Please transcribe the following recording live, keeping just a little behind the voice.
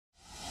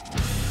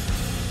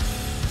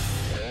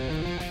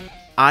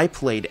I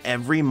played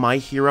every My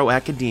Hero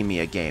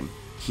Academia game.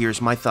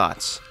 Here's my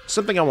thoughts.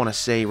 Something I want to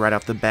say right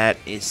off the bat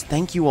is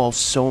thank you all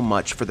so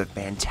much for the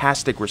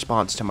fantastic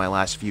response to my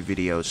last few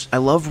videos. I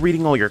love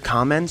reading all your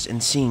comments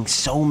and seeing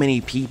so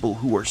many people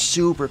who are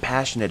super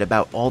passionate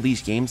about all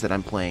these games that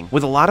I'm playing,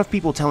 with a lot of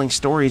people telling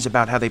stories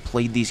about how they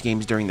played these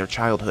games during their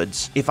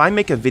childhoods. If I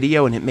make a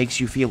video and it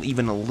makes you feel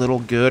even a little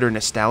good or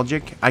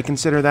nostalgic, I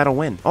consider that a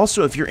win.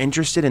 Also, if you're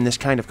interested in this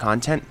kind of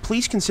content,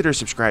 please consider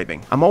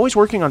subscribing. I'm always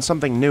working on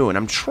something new and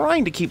I'm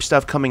trying to keep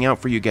stuff coming out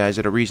for you guys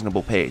at a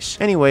reasonable pace.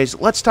 Anyways,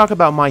 let's talk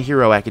about My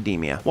Hero Academia.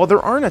 While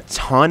there aren't a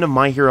ton of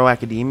My Hero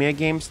Academia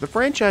games, the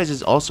franchise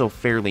is also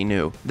fairly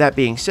new. That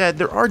being said,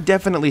 there are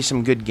definitely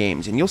some good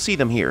games, and you'll see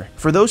them here.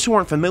 For those who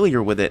aren't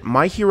familiar with it,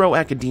 My Hero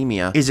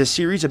Academia is a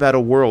series about a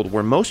world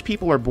where most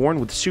people are born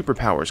with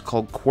superpowers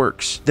called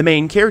quirks. The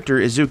main character,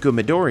 Izuku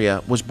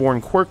Midoriya, was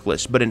born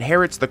quirkless, but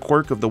inherits the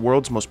quirk of the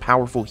world's most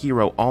powerful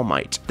hero, All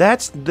Might.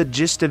 That's the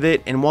gist of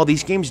it, and while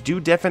these games do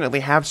definitely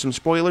have some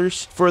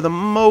spoilers, for the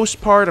most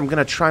part, I'm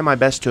gonna try my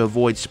best to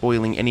avoid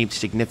spoiling any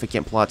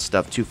significant plot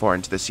stuff too far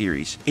into the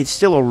series. It's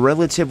still a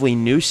relatively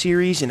new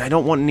series, and I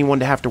don't want anyone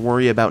to have to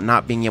worry about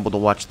not being able to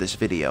watch this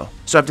video.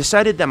 So I've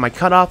decided that my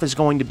cutoff is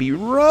going to be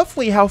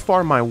roughly how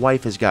far my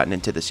wife has gotten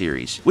into the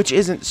series, which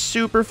isn't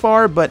super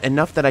far, but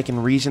enough that I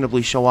can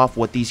reasonably show off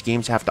what these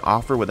games have to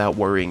offer without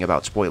worrying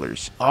about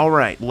spoilers.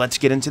 Alright, let's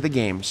get into the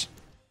games.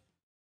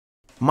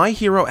 My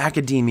Hero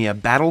Academia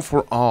Battle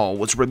for All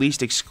was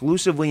released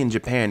exclusively in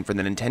Japan for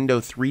the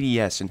Nintendo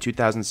 3DS in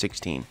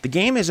 2016. The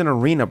game is an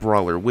arena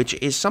brawler, which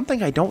is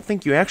something I don't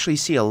think you actually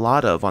see a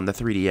lot of on the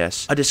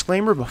 3DS. A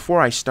disclaimer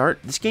before I start,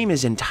 this game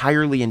is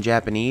entirely in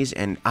Japanese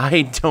and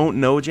I don't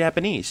know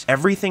Japanese.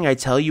 Everything I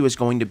tell you is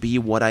going to be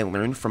what I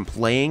learned from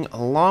playing,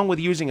 along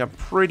with using a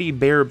pretty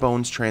bare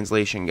bones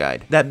translation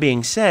guide. That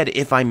being said,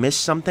 if I miss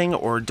something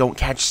or don't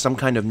catch some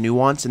kind of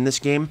nuance in this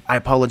game, I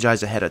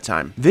apologize ahead of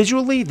time.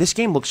 Visually, this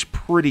game looks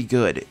pretty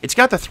good. It's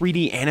got the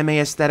 3D anime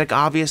aesthetic,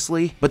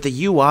 obviously, but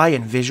the UI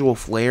and visual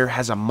flair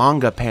has a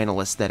manga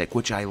panel aesthetic,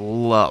 which I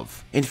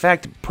love. In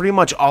fact, pretty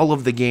much all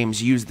of the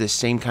games use this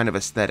same kind of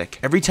aesthetic.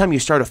 Every time you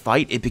start a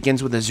fight, it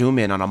begins with a zoom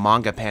in on a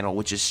manga panel,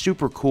 which is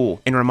super cool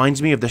and reminds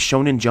me of the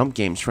Shonen Jump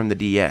games from the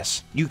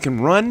DS. You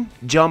can run,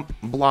 jump,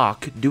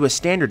 block, do a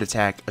standard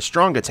attack, a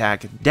strong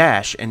attack,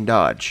 dash, and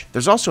dodge.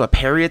 There's also a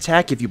parry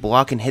attack if you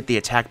block and hit the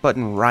attack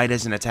button right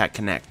as an attack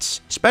connects.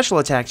 Special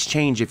attacks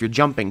change if you're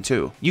jumping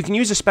too. You can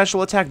use a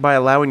special attack by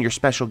allowing your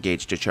special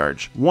gauge to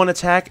charge. One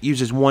attack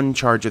uses one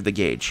charge of the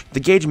gauge. The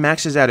gauge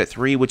maxes out at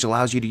 3, which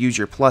allows you to use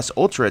your plus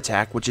ultra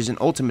attack, which is an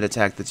ultimate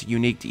attack that's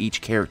unique to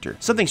each character.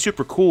 Something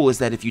super cool is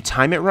that if you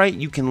time it right,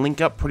 you can link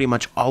up pretty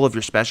much all of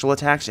your special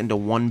attacks into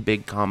one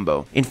big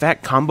combo. In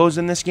fact, combos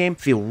in this game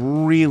feel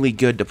really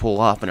good to pull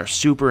off and are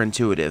super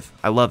intuitive.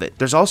 I love it.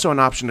 There's also an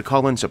option to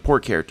call in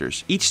support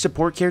characters. Each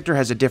support character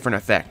has a different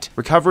effect.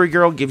 Recovery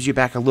Girl gives you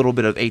back a little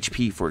bit of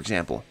HP, for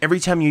example.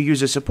 Every time you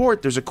use a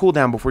support, there's a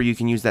cooldown before you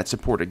can use that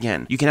support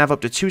again. You can have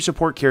up to 2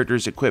 support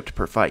characters equipped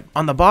per fight.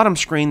 On the bottom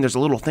screen, there's a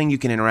little thing you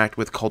can interact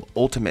with called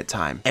Ultimate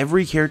Time.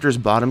 Every character's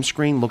bottom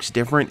screen looks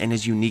different and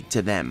is unique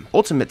to them.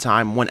 Ultimate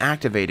Time, when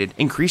activated,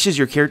 increases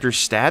your character's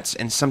stats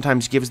and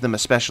sometimes gives them a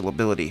special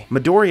ability.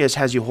 Midoriya's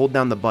has you hold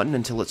down the button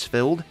until it's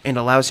filled and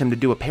allows him to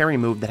do a parry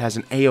move that has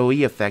an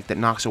AoE effect that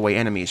knocks away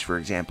enemies, for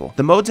example.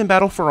 The modes in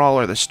Battle for All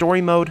are the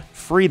Story Mode,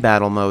 Free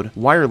Battle Mode,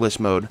 Wireless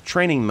Mode,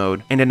 Training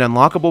Mode, and an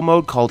unlockable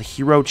mode called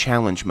Hero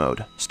Challenge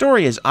Mode.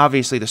 Story is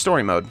obviously the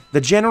story mode. The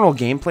general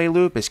gameplay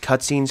loop is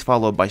cutscenes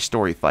followed by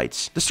story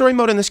fights. The story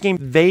mode in this game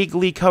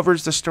vaguely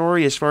covers the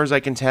story as far as I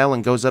can tell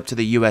and goes up to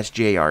the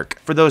USJ arc.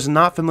 For those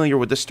not familiar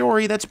with the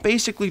story, that's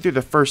basically through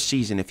the first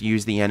season if you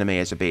use the anime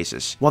as a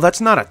basis. While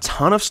that's not a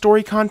ton of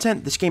story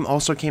content, this game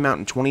also came out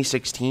in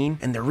 2016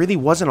 and there really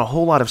wasn't a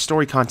whole lot of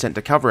story content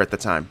to cover at the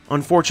time.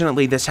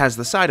 Unfortunately, this has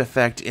the side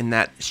effect in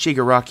that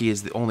Shigaraki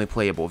is the only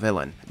playable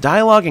villain.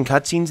 Dialogue and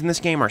cutscenes in this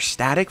game are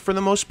static for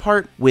the most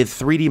part, with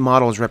 3D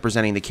models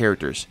representing the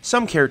characters.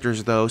 Some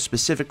characters, though,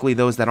 specifically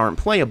those that aren't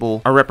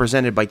playable, are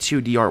represented by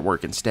 2D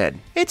artwork instead.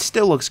 It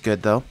still looks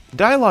good though.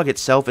 Dialogue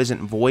itself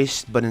isn't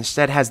voiced, but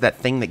instead has that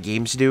thing that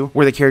games do,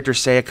 where the characters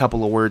say a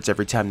couple of words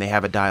every time they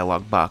have a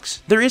dialogue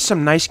box. There is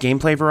some nice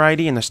gameplay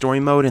variety in the story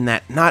mode in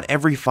that not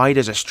every fight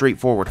is a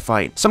straightforward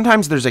fight.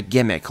 Sometimes there's a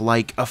gimmick,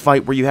 like a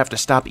fight where you have to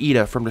stop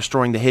Ida from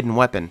destroying the hidden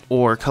weapon,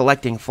 or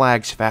collecting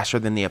flags faster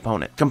than the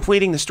opponent.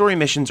 Completing the story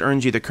missions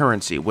earns you the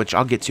currency, which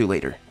I'll get to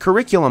later.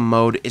 Curriculum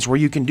mode is where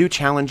you can do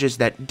challenges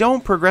that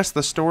don't progress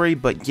the story,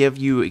 but give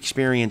you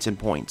experience and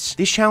points.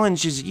 These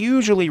challenges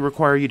usually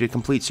require you to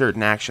complete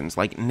certain actions,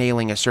 like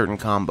nailing a certain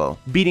combo.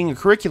 Beating a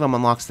curriculum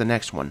unlocks the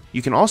next one.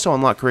 You can also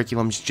unlock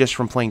curriculums just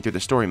from playing through the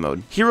story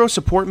mode. Hero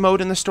support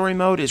mode in the story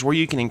mode is where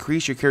you can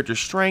increase your character's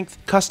strength,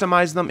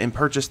 customize them, and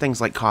purchase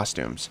things like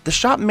costumes. The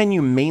shop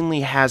menu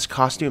mainly has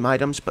costume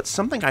items, but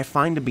something I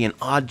find to be an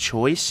odd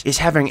choice is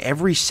having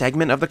every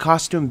segment of the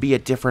costume be a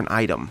different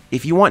item.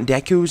 If you want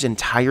Deku's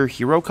entire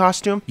hero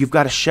costume, you've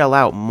got to shell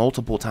out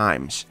multiple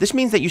times. This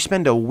means that you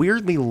spend a weird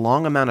weirdly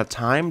long amount of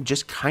time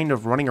just kind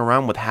of running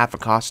around with half a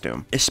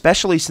costume,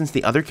 especially since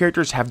the other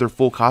characters have their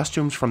full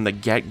costumes from the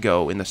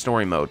get-go in the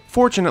story mode.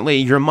 Fortunately,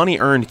 your money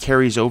earned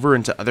carries over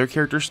into other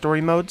characters'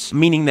 story modes,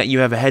 meaning that you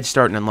have a head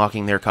start in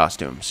unlocking their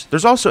costumes.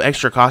 There's also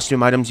extra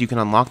costume items you can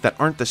unlock that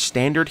aren't the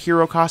standard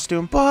hero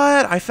costume,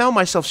 but I found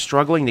myself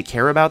struggling to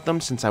care about them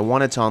since I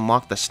wanted to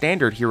unlock the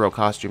standard hero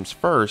costumes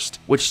first,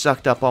 which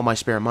sucked up all my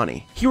spare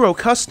money. Hero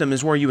Custom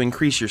is where you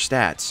increase your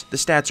stats. The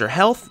stats are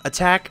health,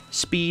 attack,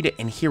 speed,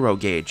 and hero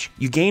gauge.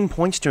 You gain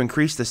points to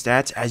increase the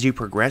stats as you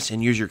progress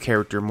and use your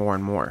character more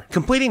and more.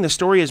 Completing the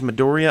story as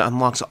Midoriya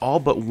unlocks all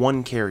but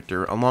one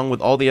character, along with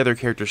all the other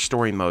characters'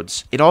 story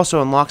modes. It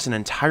also unlocks an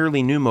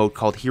entirely new mode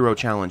called Hero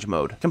Challenge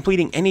Mode.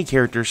 Completing any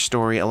character's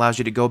story allows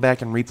you to go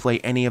back and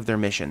replay any of their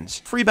missions.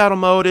 Free battle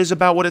mode is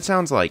about what it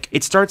sounds like.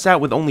 It starts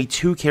out with only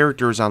 2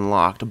 characters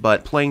unlocked,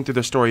 but playing through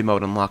the story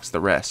mode unlocks the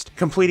rest.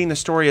 Completing the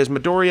story as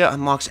Midoriya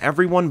unlocks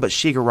everyone but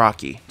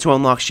Shigaraki. To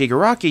unlock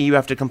Shigaraki, you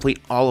have to complete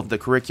all of the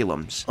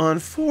curriculums.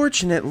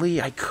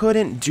 Unfortunately, I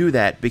couldn't do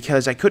that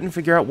because I couldn't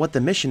figure out what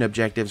the mission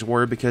objectives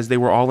were because they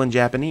were all in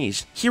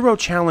Japanese. Hero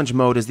Challenge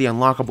Mode is the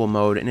unlockable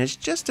mode, and it's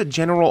just a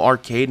general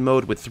arcade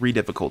mode with 3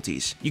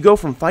 difficulties. You go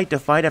from fight to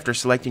fight after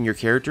selecting your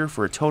character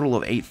for a total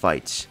of 8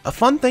 fights. A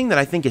fun thing that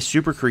I think is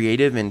super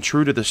creative and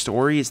true to the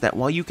story is that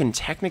while you can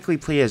technically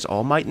play as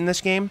All Might in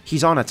this game,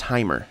 he's on a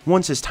timer.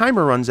 Once his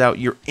timer runs out,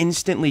 you're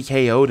instantly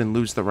KO'd and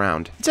lose the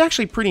round. It's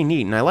actually pretty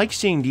neat, and I like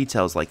seeing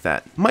details like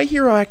that. My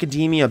Hero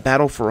Academia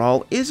Battle for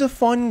All is a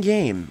fun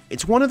game.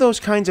 It's one of those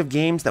kinds of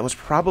games that was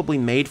probably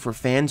made for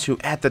fans who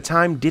at the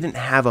time didn't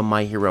have a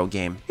My Hero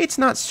game. It's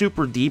not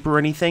super deep or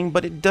anything,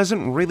 but it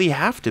doesn't really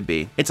have to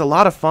be. It's a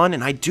lot of fun,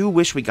 and I do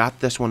wish we got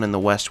this one in the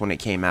West when it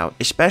came out,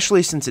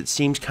 especially since it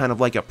seems kind of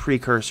like a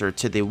precursor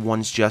to the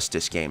One's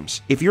Justice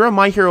games. If you're a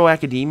My Hero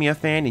Academia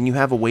fan and you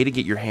have a way to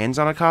get your hands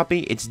on a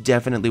copy, it's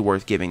definitely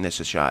worth giving this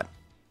a shot.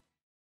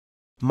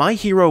 My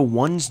Hero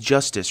One's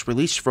Justice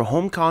released for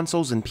home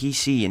consoles and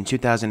PC in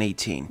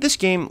 2018. This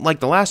game, like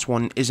the last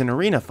one, is an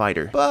arena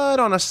fighter, but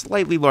on a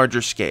slightly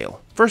larger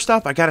scale. First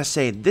off, I gotta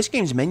say, this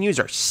game's menus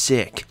are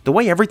sick. The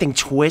way everything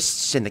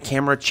twists and the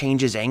camera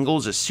changes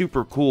angles is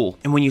super cool,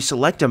 and when you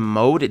select a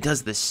mode, it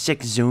does this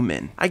sick zoom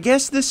in. I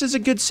guess this is a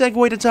good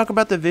segue to talk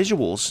about the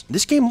visuals.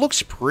 This game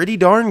looks pretty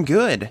darn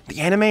good.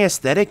 The anime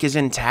aesthetic is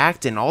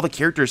intact, and all the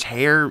characters'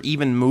 hair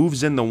even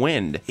moves in the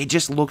wind. It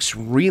just looks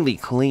really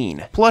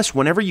clean. Plus,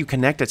 whenever you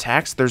connect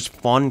attacks, there's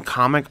fun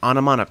comic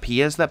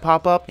onomatopoeias that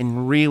pop up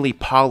and really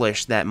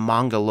polish that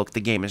manga look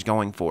the game is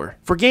going for.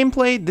 For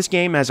gameplay, this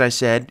game, as I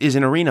said, is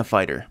an arena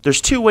fighter.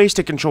 There's 2 ways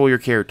to control your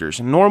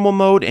characters, normal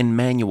mode and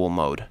manual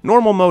mode.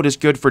 Normal mode is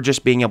good for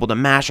just being able to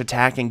mash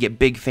attack and get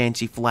big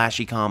fancy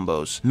flashy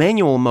combos.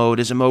 Manual mode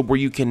is a mode where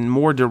you can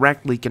more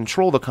directly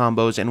control the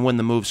combos and when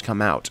the moves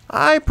come out.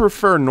 I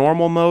prefer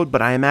normal mode,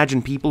 but I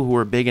imagine people who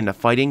are big into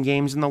fighting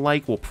games and the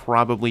like will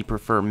probably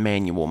prefer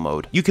manual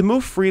mode. You can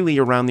move freely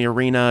around the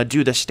arena,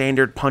 do the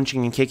standard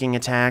punching and kicking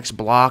attacks,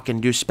 block, and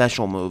do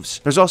special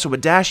moves. There's also a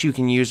dash you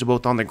can use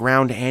both on the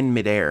ground and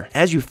midair.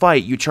 As you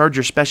fight, you charge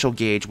your special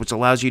gauge, which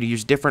allows you to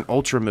use different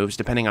ultra moves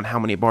depending on how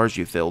many bars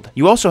you filled.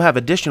 You also have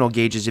additional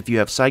gauges if you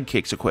have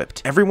sidekicks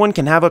equipped. Everyone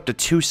can have up to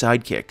 2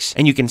 sidekicks,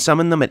 and you can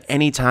summon them at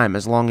any time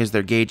as long as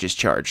their gauge is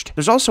charged.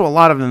 There's also a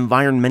lot of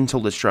environmental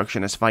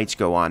destruction as fights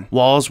go on.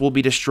 Walls will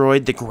be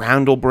destroyed, the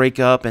ground will break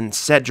up, and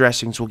set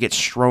dressings will get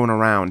strewn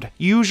around.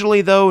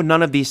 Usually though,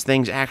 none of these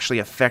things actually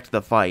affect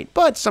the fight,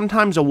 but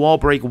sometimes a wall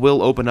break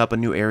will open up a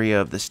new area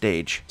of the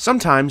stage.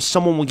 Sometimes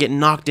someone will get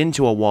knocked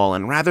into a wall,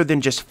 and rather than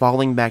just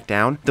falling back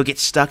down, they'll get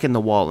stuck in the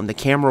wall, and the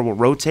camera will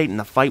rotate and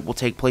the fight will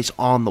take place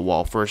on the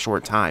wall for a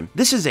short time.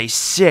 This is a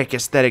sick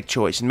aesthetic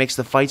choice and makes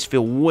the fights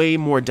feel way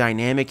more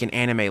dynamic and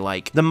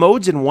anime-like. The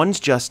modes in One's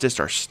Justice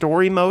are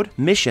Story Mode,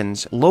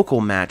 Missions,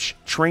 Local Match,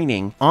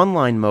 Training,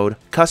 Online Mode,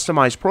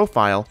 Customized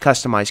Profile,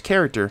 Customized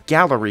Character,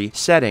 Gallery,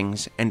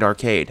 Settings, and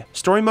Arcade.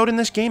 Story Mode in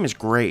this game is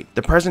great.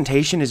 The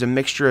presentation is a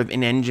mixture of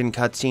in-engine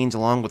cutscenes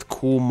along with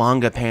cool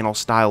manga panel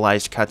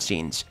stylized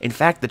cutscenes. In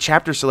fact, the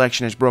chapter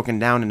selection is broken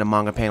down into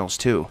manga panels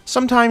too.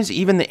 Sometimes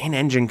even the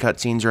in-engine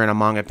cutscenes are in a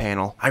manga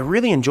panel. I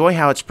really enjoy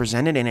how it's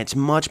presented, and it's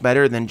much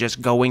better than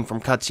just going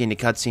from cutscene to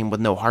cutscene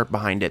with no heart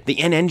behind it. The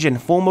in-engine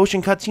full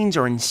motion cutscenes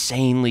are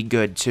insanely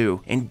good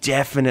too, and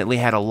definitely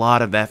had a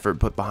lot of effort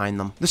put behind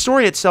them. The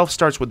story itself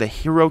starts with the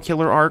Hero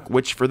Killer arc,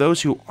 which for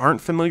those who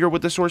aren't familiar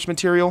with the source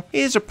material,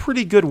 is a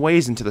pretty good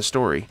ways into the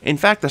story. In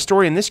fact, the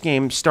story in this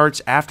game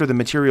starts after the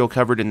material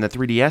covered in the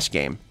 3DS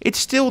game. It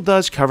still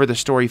does cover the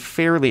story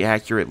fairly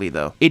accurately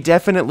though. It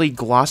definitely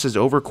glosses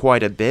over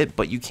quite a bit,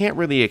 but you can't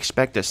really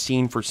expect a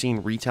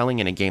scene-for-scene retelling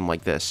in a game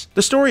like this. this.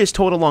 The story is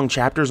told along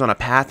chapters on a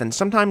path, and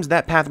sometimes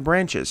that path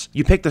branches.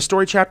 You pick the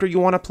story chapter you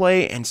want to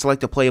play and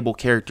select a playable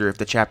character if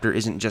the chapter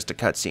isn't just a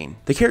cutscene.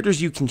 The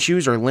characters you can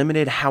choose are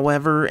limited,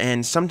 however,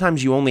 and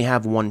sometimes you only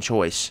have one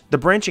choice. The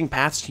branching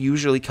paths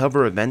usually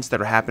cover events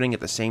that are happening at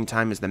the same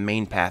time as the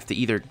main path to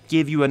either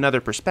give you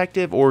another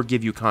perspective or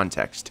give you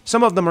context.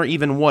 Some of them are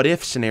even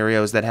what-if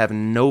scenarios that have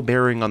no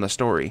bearing on the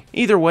story.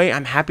 Either way,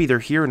 I'm happy they're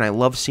here and I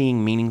love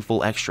seeing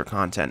meaningful extra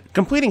content.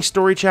 Completing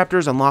story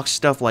chapters unlocks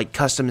stuff like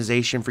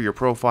customization for your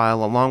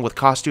profile, along with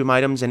costume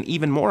items and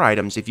even more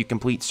items if you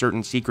complete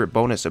certain secret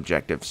bonus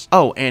objectives.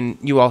 Oh, and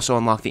you also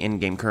unlock the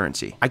in-game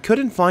currency. I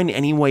couldn't find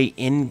any way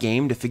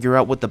in-game to figure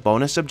out what the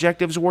bonus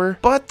objectives were,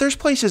 but there's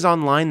places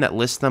online that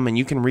list them and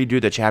you can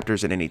redo the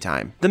chapters at any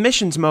time. The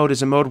missions mode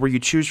is a mode where you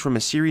choose from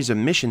a series of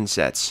mission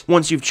sets.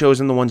 Once you've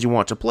chosen the ones you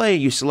want to play,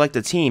 you select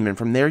a team and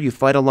from there you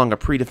fight along a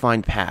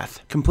predefined path.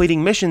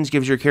 Completing missions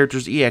gives your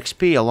characters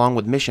EXP along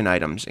with mission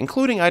items,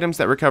 including items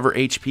that recover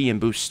HP and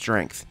boost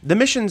strength. The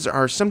missions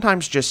are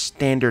sometimes just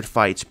standard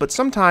fights, but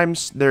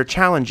sometimes they're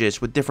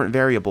challenges with different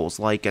variables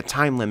like a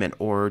time limit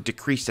or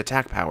decreased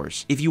attack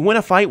powers. If you win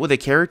a fight with a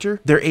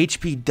character, their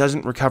HP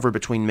doesn't recover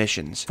between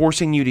missions,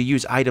 forcing you to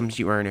use items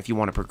you earn if you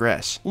want to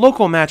progress.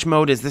 Local match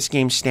mode is this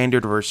game's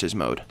standard versus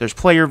mode. There's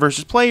player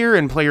versus player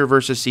and player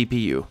versus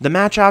CPU. The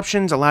match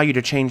options allow you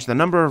to change the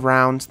number of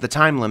rounds, the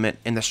time limit,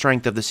 and the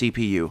strength of the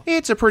CPU.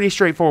 It's a pretty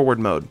straightforward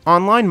mode.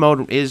 Online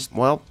mode is,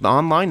 well, the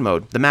online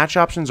mode. The match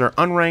options are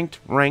unranked,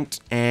 ranked,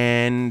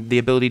 and the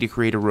ability to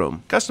create a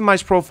room.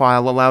 Customized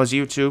profile allows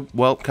you to,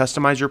 well,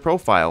 customize your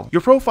profile.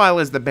 Your profile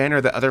is the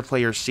banner that other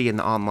players see in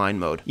the online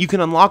mode. You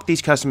can unlock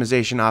these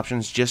customization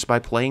options just by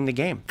playing the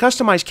game.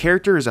 Customized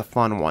character is a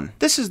fun one.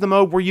 This is the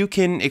mode where you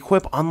can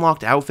equip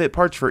unlocked outfit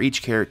parts for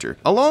each character,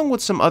 along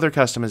with some other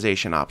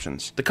customization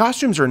options. The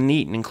costumes are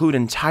neat and include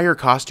entire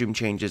costume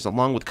changes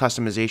along with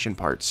customization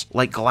parts,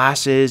 like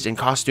glasses and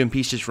costume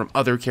pieces from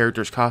other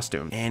characters'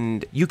 costume.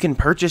 And you can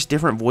purchase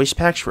different voice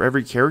packs for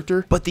every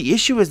character, but the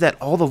issue is that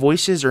all the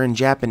voices are in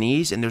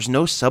Japanese and there's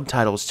no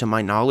subtitles to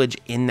my knowledge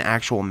in the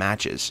actual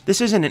matches.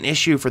 This isn't an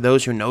issue for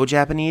those who know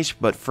Japanese,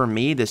 but for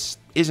me, this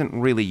isn't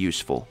really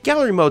useful.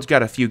 Gallery mode's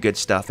got a few good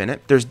stuff in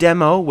it. There's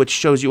Demo, which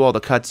shows you all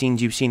the cutscenes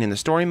you've seen in the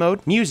story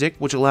mode. Music,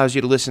 which allows you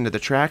to listen to the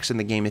tracks in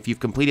the game if you've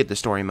completed the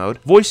story mode.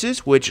 Voices,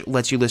 which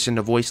lets you listen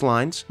to voice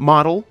lines.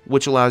 Model,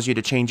 which allows you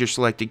to change your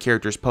selected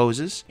character's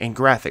poses. And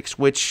Graphics,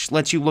 which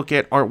lets you look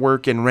at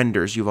artwork and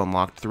renders you've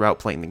unlocked throughout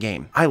playing the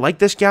game. I like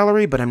this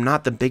gallery, but I'm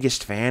not the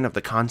biggest fan of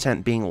the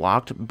content being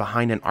locked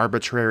behind an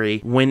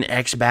arbitrary win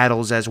X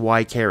battles as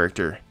Y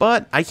character.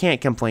 But I can't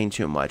complain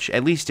too much,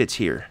 at least it's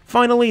here.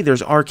 Finally,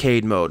 there's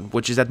Arcade mode,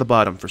 which is at the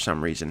bottom for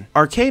some reason.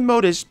 Arcade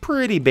mode is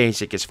pretty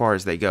basic as far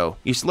as they go.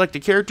 You select a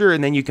character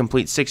and then you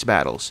complete 6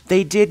 battles.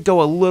 They did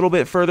go a little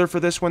bit further for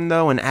this one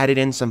though and added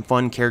in some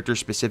fun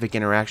character-specific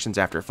interactions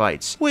after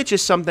fights, which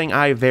is something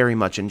I very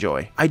much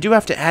enjoy. I do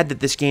have to add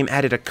that this game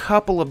added a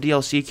couple of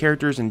DLC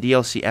characters and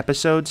DLC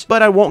episodes,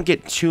 but I won't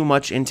get too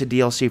much into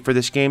DLC for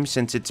this game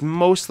since it's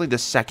mostly the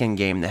second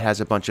game that has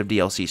a bunch of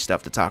DLC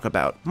stuff to talk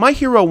about. My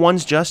Hero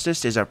One's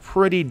Justice is a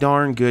pretty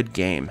darn good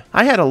game.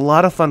 I had a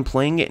lot of fun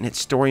playing it and its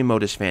story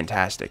mode is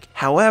fantastic.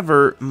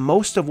 However,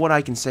 most of what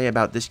I can say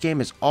about this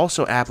game is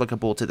also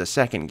applicable to the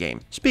second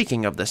game.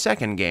 Speaking of the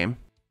second game,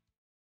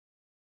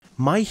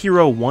 My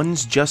Hero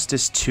One's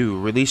Justice 2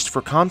 released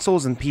for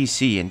consoles and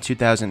PC in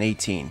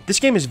 2018. This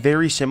game is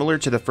very similar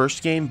to the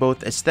first game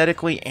both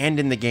aesthetically and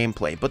in the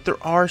gameplay, but there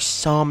are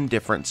some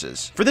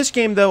differences. For this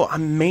game though,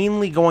 I'm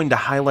mainly going to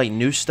highlight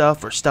new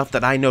stuff or stuff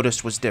that I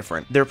noticed was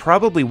different. There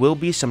probably will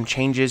be some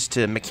changes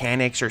to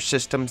mechanics or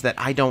systems that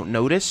I don't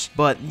notice,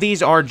 but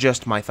these are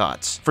just my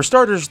thoughts. For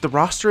starters, the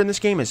roster in this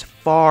game is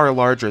far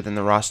larger than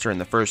the roster in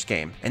the first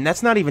game, and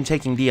that's not even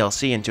taking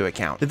DLC into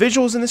account. The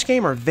visuals in this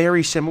game are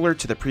very similar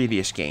to the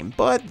previous game,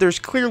 but there's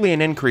clearly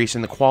an increase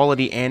in the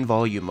quality and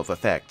volume of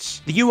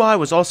effects. The UI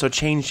was also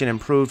changed and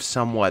improved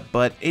somewhat,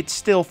 but it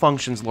still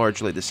functions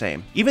largely the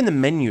same. Even the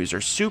menus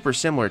are super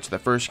similar to the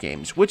first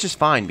game's, which is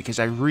fine because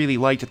I really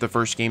liked the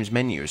first game's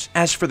menus.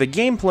 As for the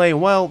gameplay,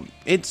 well,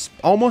 it's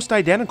almost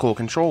identical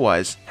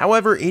control-wise.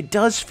 However, it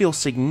does feel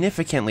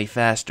significantly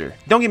faster.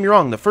 Don't get me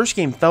wrong, the first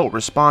game felt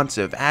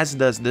responsive, as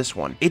does this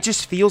one. It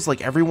just feels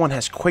like everyone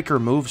has quicker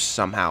moves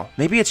somehow.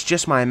 Maybe it's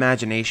just my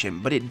imagination,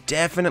 but it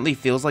definitely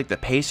feels like the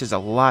pace is a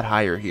lot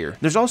higher here.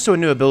 There's also a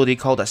new ability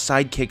called a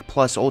Sidekick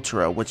Plus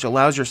Ultra, which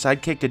allows your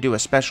sidekick to do a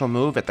special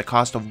move at the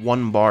cost of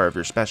 1 bar of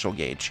your special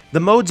gauge. The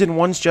modes in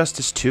One's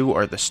Justice 2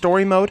 are the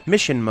Story Mode,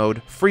 Mission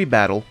Mode, Free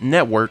Battle,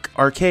 Network,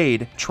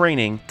 Arcade,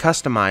 Training,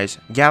 Customize,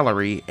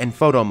 Gallery, and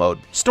Photo Mode.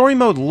 Story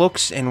Mode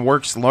looks and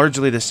works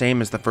largely the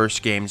same as the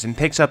first games and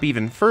picks up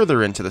even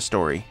further into the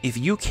story. If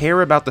you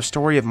care about the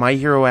story of My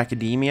Hero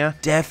Academia,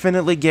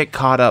 definitely get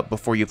caught up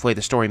before you play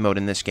the Story Mode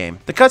in this game.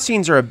 The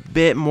cutscenes are a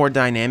bit more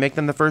dynamic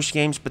than the first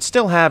games, but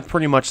still have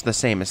pretty much the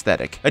same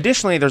aesthetic.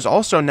 Additionally, there's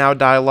also now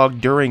dialogue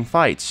during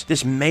fights.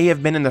 This may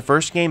have been in the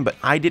first game, but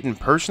I didn't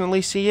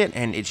personally see it,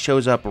 and it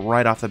shows up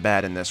right off the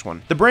bat in this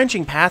one. The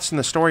branching paths in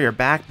the story are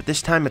back, but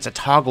this time it's a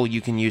toggle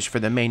you can use for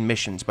the main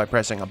missions by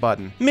pressing a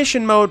button.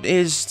 Mission mode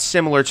is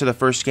similar to the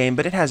first game,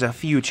 but it has a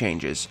few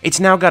changes. It's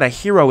now got a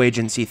hero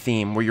agency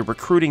theme where you're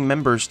recruiting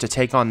members to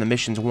take on the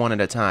missions one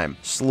at a time,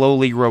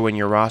 slowly growing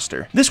your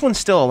roster. This one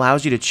still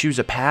allows you to choose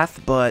a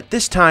path, but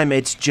this time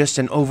it's just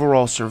an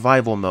overall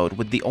survival mode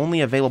with the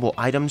only available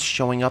items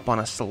showing up on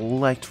a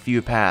select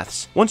few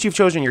paths. Once you've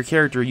chosen your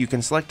character, you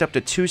can select up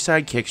to 2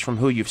 sidekicks from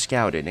who you've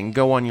scouted and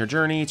go on your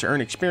journey to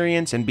earn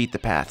experience and beat the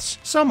paths.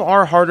 Some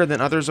are harder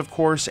than others, of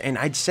course, and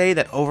I'd say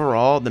that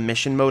overall the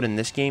mission mode in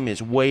this game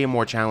is way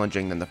more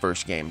challenging than the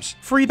first games.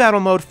 Free battle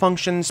mode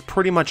functions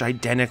pretty much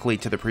identically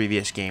to the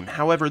previous game.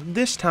 However,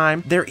 this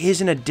time there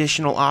is an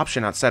additional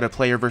option outside of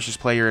player versus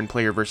player and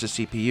player versus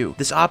CPU.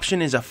 This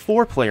option is a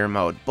 4-player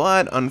mode,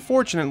 but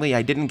unfortunately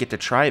I didn't get to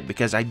try it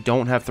because I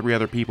don't have 3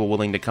 other people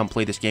willing to come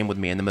play this game with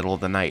me in the middle of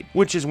the night,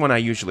 which is when I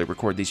usually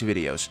record these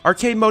videos.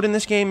 Arcade mode in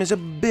this game is a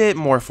bit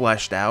more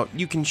fleshed out.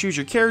 You can choose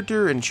your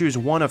character and choose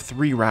one of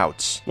 3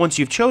 routes. Once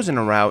you've chosen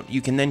a route,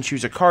 you can then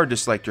choose a card to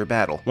select your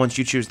battle. Once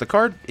you choose the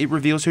card, it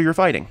reveals who you're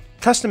fighting.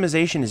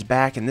 Customization is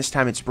back, and this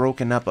time it's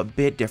broken up a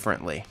bit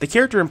differently. The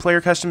character and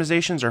player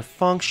customizations are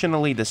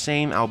functionally the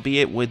same,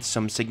 albeit with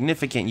some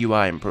significant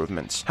UI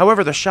improvements.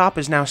 However, the shop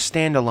is now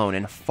standalone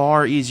and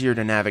far easier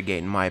to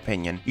navigate in my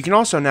opinion. You can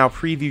also now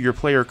preview your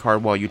player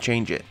card while you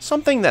change it.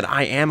 Something that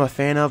I am a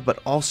fan of, but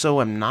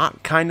also am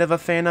not kind of a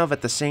fan of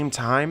at the same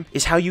time,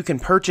 is how you can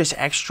purchase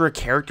extra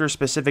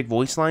character-specific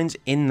voice lines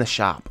in the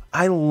shop.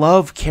 I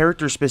love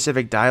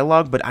character-specific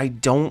dialogue, but I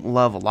don't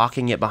love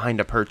locking it behind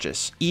a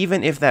purchase,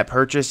 even if that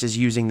purchase is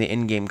using the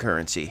in-game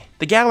currency.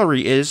 The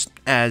gallery is,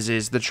 as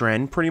is the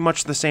trend, pretty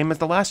much the same as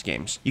the last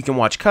games. You can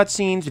watch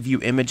cutscenes, view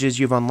images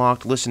you've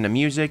unlocked, listen to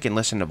music, and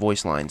listen to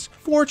voice lines.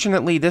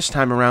 Fortunately, this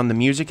time around the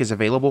music is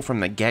available from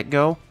the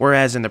get-go,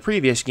 whereas in the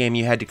previous game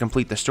you had to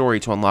complete the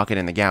story to unlock it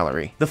in the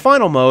gallery. The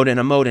final mode, and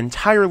a mode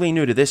entirely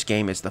new to this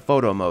game, is the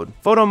photo mode.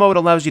 Photo mode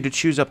allows you to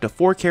choose up to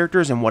 4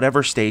 characters in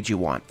whatever stage you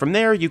want. From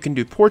there, you can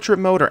do portrait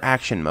mode or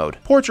action mode.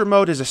 Portrait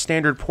mode is a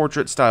standard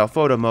portrait-style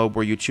photo mode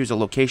where you choose a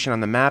location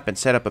on the map and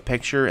set up a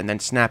picture and then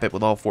snap it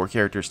with all 4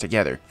 characters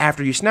together.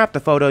 After you snap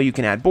the photo, you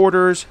can add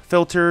borders,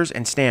 filters,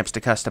 and stamps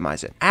to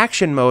customize it.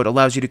 Action mode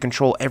allows you to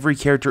control every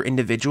character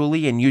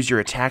individually and use your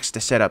attacks to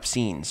set up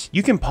scenes.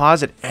 You can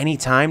pause at any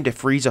time to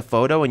freeze a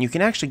photo, and you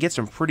can actually get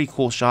some pretty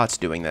cool shots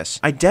doing this.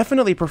 I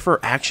definitely prefer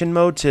action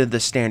mode to the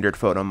standard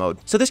photo mode.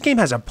 So this game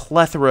has a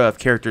plethora of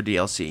character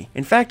DLC.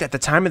 In fact, at the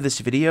time of this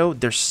video,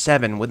 there's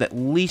 7 with at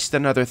least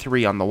another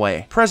 3 on the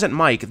way. Present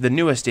Mike, the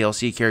newest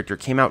DLC character,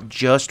 came out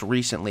just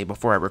recently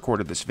before I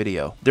recorded this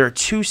video. There are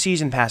 2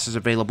 season passes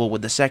available,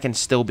 with the second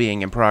still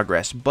being in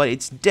progress, but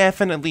it's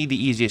definitely the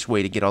easiest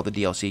way to get all the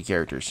DLC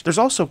characters. There's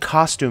also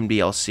costume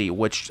DLC,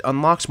 which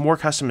unlocks more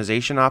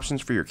customization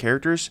options for your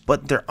characters,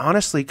 but they're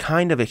honestly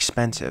kind of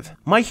expensive.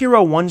 My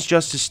Hero 1's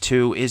Justice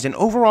 2 is an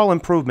overall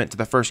improvement to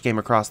the first game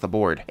across the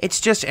board. It's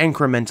just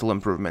incremental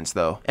improvements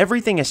though.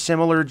 Everything is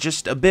similar,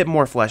 just a bit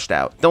more fleshed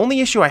out. The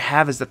only issue I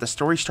have is that the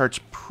story starts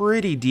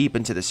pretty deep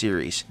into the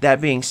series. That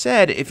being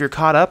said, if you're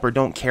caught up or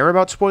don't care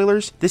about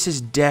spoilers, this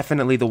is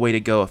definitely the way to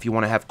go if you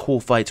want to have cool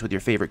fights with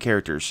your favorite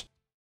characters.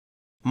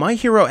 My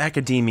Hero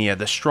Academia: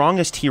 The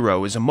Strongest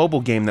Hero is a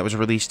mobile game that was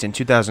released in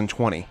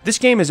 2020. This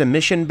game is a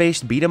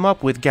mission-based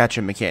beat-em-up with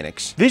gacha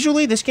mechanics.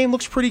 Visually, this game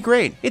looks pretty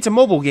great. It's a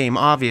mobile game,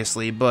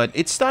 obviously, but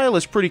its style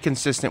is pretty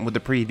consistent with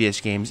the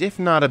previous games, if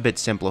not a bit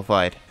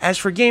simplified. As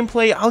for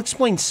gameplay, I'll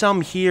explain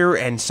some here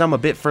and some a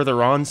bit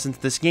further on, since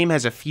this game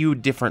has a few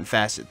different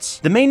facets.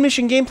 The main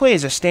mission gameplay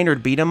is a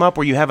standard beat-em-up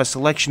where you have a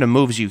selection of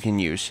moves you can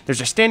use.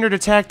 There's a standard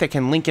attack that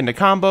can link into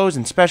combos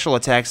and special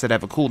attacks that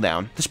have a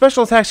cooldown. The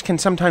special attacks can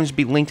sometimes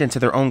be linked into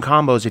their own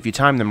combos if you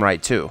time them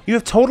right too. You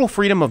have total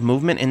freedom of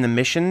movement in the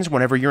missions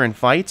whenever you're in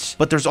fights,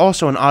 but there's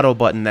also an auto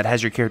button that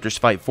has your characters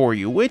fight for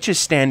you, which is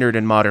standard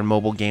in modern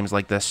mobile games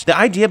like this. The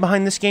idea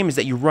behind this game is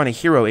that you run a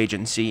hero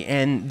agency,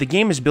 and the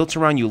game is built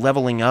around you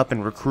leveling up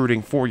and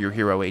recruiting for your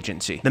hero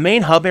agency. The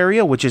main hub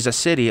area, which is a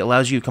city,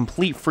 allows you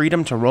complete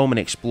freedom to roam and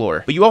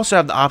explore, but you also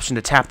have the option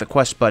to tap the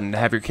quest button to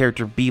have your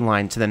character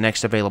beeline to the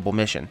next available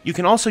mission. You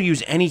can also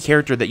use any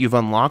character that you've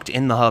unlocked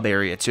in the hub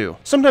area too.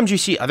 Sometimes you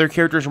see other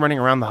characters running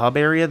around the hub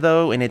area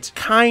though, and it's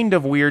kind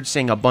of weird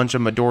seeing a bunch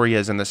of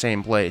Midoriyas in the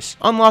same place.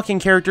 Unlocking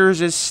characters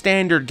is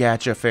standard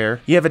gacha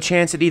fare. You have a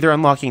chance at either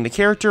unlocking the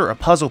character or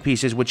puzzle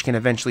pieces which can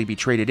eventually be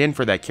traded in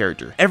for that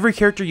character. Every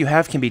character you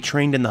have can be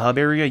trained in the hub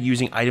area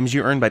using items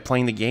you earn by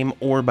playing the game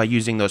or by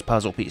using those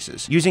puzzle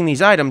pieces. Using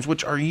these items,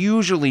 which are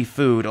usually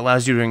food,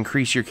 allows you to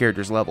increase your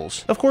character's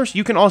levels. Of course,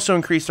 you can also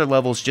increase their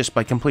levels just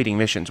by completing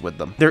missions with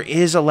them. There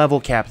is a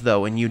level cap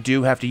though, and you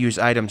do have to use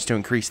items to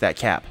increase that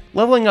cap.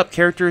 Leveling up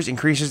characters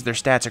increases their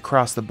stats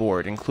across the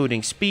board, including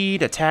including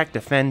speed, attack,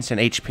 defense, and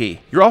HP.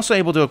 You're also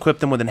able to equip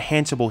them with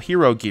enhanceable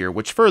hero gear,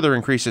 which further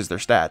increases their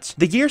stats.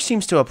 The gear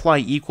seems to apply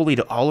equally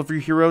to all of your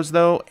heroes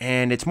though,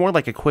 and it's more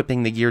like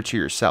equipping the gear to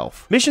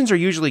yourself. Missions are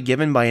usually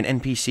given by an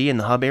NPC in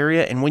the hub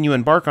area, and when you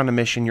embark on a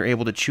mission, you're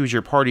able to choose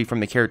your party from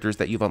the characters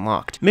that you've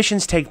unlocked.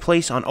 Missions take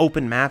place on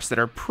open maps that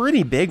are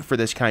pretty big for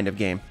this kind of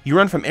game. You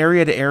run from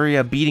area to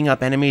area, beating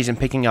up enemies and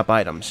picking up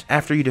items.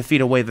 After you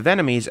defeat a wave of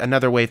enemies,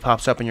 another wave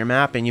pops up in your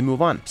map and you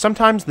move on.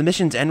 Sometimes the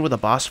missions end with a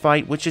boss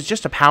fight, which is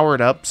just a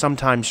powered up,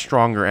 sometimes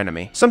stronger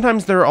enemy.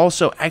 Sometimes there are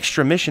also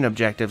extra mission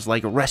objectives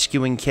like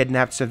rescuing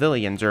kidnapped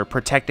civilians or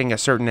protecting a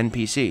certain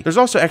NPC. There's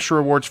also extra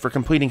rewards for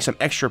completing some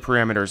extra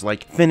parameters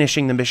like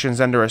finishing the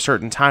missions under a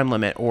certain time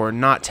limit or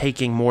not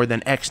taking more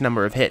than X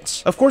number of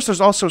hits. Of course,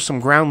 there's also some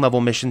ground level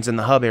missions in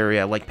the hub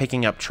area like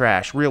picking up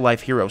trash, real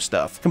life hero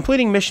stuff.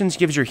 Completing missions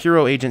gives your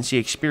hero agency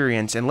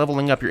experience, and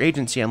leveling up your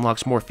agency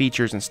unlocks more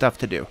features and stuff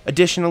to do.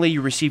 Additionally,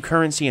 you receive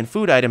currency and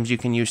food items you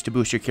can use to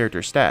boost your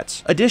character's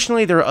stats.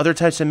 Additionally, there are other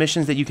types of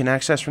missions that you can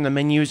access from the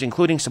menus,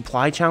 including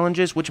supply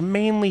challenges, which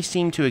mainly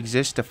seem to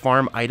exist to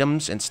farm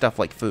items and stuff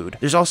like food.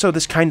 There's also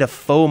this kind of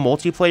faux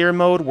multiplayer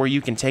mode where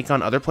you can take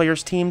on other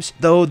players' teams,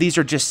 though these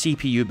are just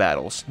CPU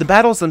battles. The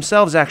battles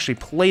themselves actually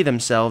play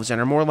themselves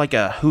and are more like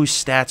a whose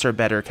stats are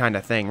better kind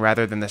of thing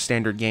rather than the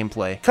standard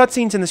gameplay.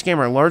 Cutscenes in this game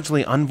are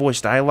largely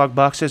unvoiced dialogue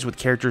boxes with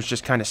characters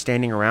just kind of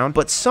standing around,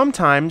 but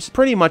sometimes,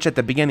 pretty much at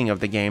the beginning of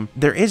the game,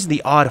 there is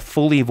the odd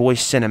fully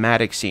voiced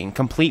cinematic scene,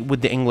 complete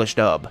with the English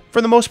dub.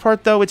 For the most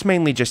part though, it's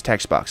mainly just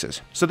text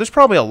boxes. So there's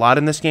probably a lot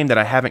in this game that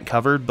I haven't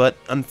covered, but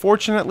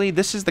unfortunately,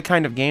 this is the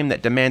kind of game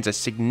that demands a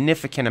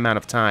significant amount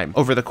of time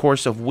over the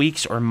course of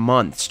weeks or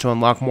months to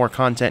unlock more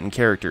content and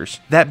characters.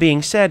 That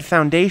being said,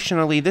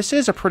 foundationally, this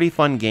is a pretty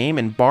fun game,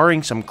 and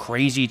barring some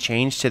crazy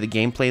change to the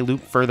gameplay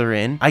loop further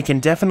in, I can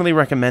definitely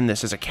recommend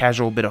this as a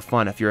casual bit of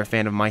fun if you're a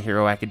fan of My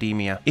Hero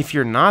Academia. If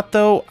you're not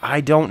though,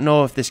 I don't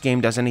know if this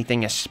game does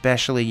anything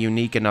especially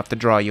unique enough to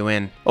draw you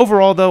in.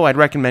 Overall though, I'd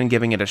recommend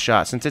giving it a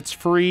shot since it's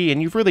free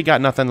and you've really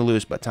got nothing to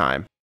lose but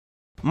time.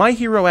 My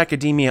Hero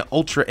Academia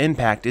Ultra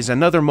Impact is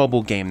another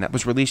mobile game that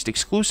was released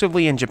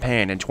exclusively in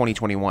Japan in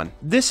 2021.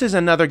 This is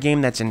another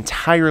game that's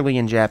entirely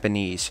in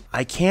Japanese.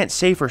 I can't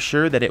say for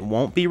sure that it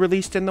won't be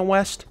released in the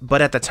West,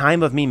 but at the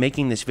time of me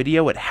making this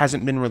video, it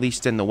hasn't been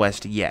released in the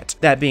West yet.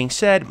 That being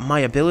said,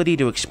 my ability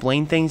to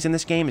explain things in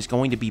this game is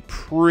going to be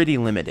pretty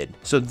limited,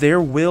 so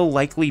there will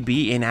likely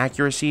be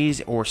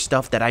inaccuracies or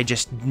stuff that I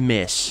just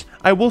miss.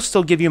 I will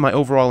still give you my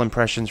overall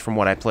impressions from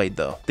what I played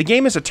though. The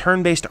game is a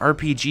turn-based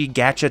RPG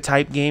gacha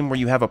type game where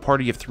you have a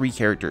party of 3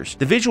 characters.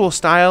 The visual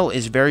style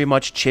is very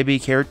much chibi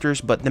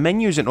characters, but the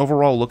menus and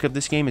overall look of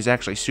this game is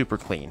actually super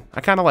clean. I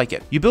kinda like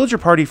it. You build your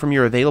party from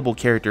your available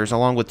characters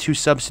along with 2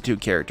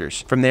 substitute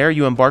characters. From there,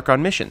 you embark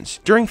on missions.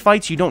 During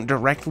fights, you don't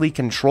directly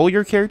control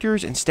your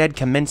characters, instead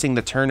commencing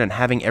the turn and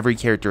having every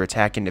character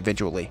attack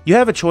individually. You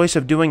have a choice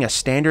of doing a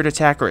standard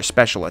attack or a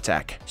special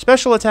attack.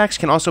 Special attacks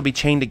can also be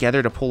chained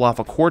together to pull off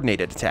a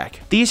coordinated attack.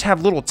 These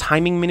have little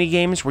timing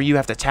mini-games where you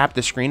have to tap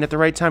the screen at the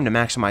right time to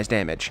maximize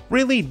damage.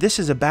 Really, this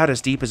is about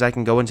as deep as I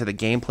can go into the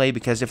gameplay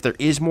because if there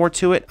is more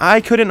to it,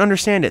 I couldn't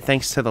understand it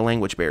thanks to the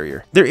language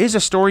barrier. There is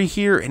a story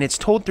here and it's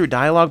told through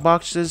dialogue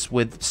boxes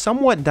with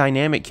somewhat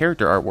dynamic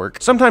character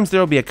artwork. Sometimes there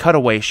will be a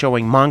cutaway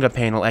showing manga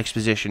panel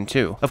exposition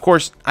too. Of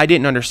course, I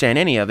didn't understand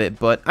any of it,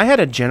 but I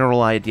had a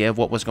general idea of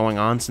what was going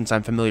on since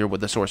I'm familiar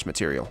with the source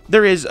material.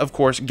 There is, of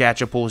course,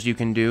 gacha pulls you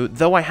can do,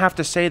 though I have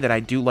to say that I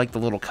do like the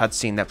little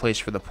cutscene that plays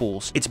for the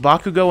pulls. It's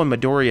Bakugo and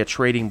Midoriya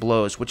trading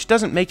blows, which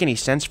doesn't make any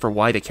sense for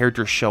why the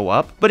characters show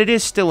up, but it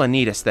is still a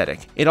neat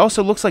aesthetic. It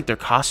also looks like their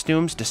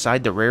costumes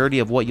decide the rarity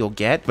of what you'll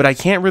get, but I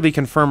can't really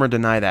confirm or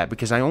deny that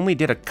because I only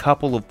did a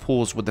couple of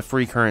pulls with the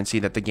free currency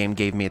that the game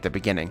gave me at the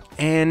beginning.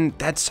 And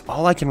that's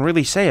all I can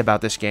really say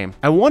about this game.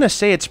 I want to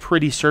say it's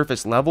pretty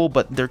surface level,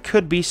 but there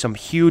could be some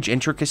huge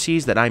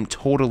intricacies that I'm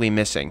totally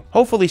missing.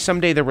 Hopefully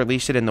someday they'll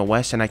release it in the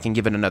West and I can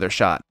give it another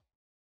shot.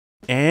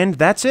 And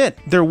that's it.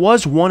 There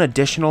was one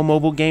additional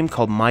mobile game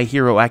called My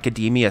Hero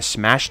Academia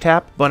Smash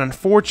Tap, but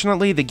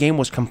unfortunately the game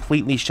was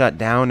completely shut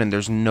down and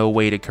there's no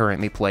way to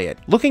currently play it.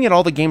 Looking at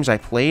all the games I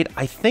played,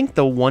 I think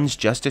the One's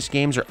Justice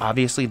games are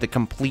obviously the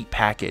complete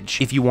package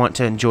if you want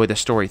to enjoy the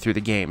story through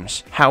the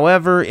games.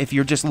 However, if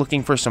you're just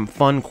looking for some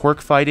fun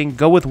quirk fighting,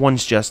 go with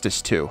One's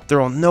Justice 2. There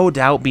will no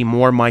doubt be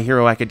more My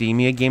Hero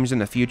Academia games in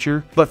the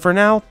future, but for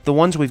now, the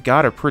ones we've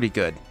got are pretty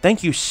good.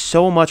 Thank you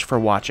so much for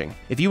watching.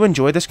 If you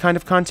enjoy this kind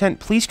of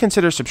content, please consider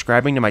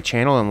subscribing to my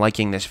channel and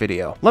liking this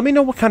video. Let me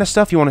know what kind of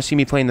stuff you want to see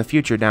me play in the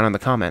future down in the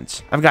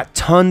comments. I've got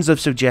tons of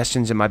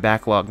suggestions in my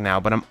backlog now,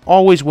 but I'm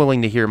always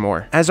willing to hear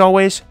more. As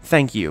always,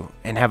 thank you,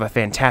 and have a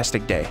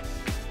fantastic day.